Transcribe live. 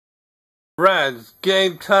Right, it's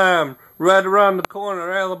game time. Right around the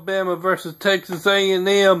corner, Alabama versus Texas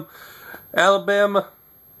A&M. Alabama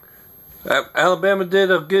did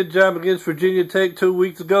a good job against Virginia Tech 2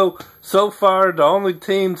 weeks ago. So far, the only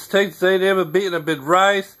teams Texas A&M have beaten have been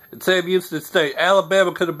Rice and Sam Houston State.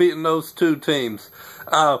 Alabama could have beaten those two teams.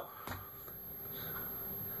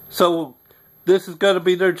 So this is going to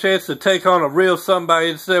be their chance to take on a real somebody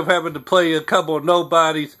instead of having to play a couple of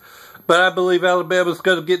nobodies. But I believe Alabama's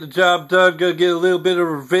going to get the job done. Going to get a little bit of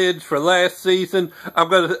revenge for last season. I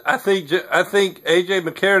think AJ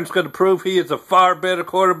McCarron's going to prove he is a far better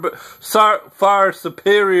quarterback, far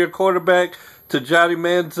superior quarterback to Johnny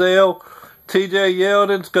Manziel. TJ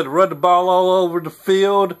Yeldon's going to run the ball all over the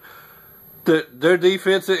field. Their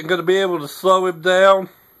defense isn't going to be able to slow him down.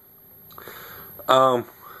 Our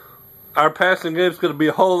passing game is going to be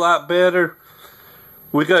a whole lot better.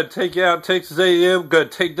 We're going to take out Texas A&M. We're going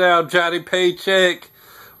to take down Johnny Paycheck.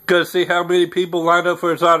 We're going to see how many people line up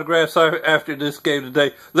for his autographs after this game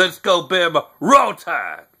today. Let's go, Bama. Roll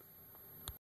Tide!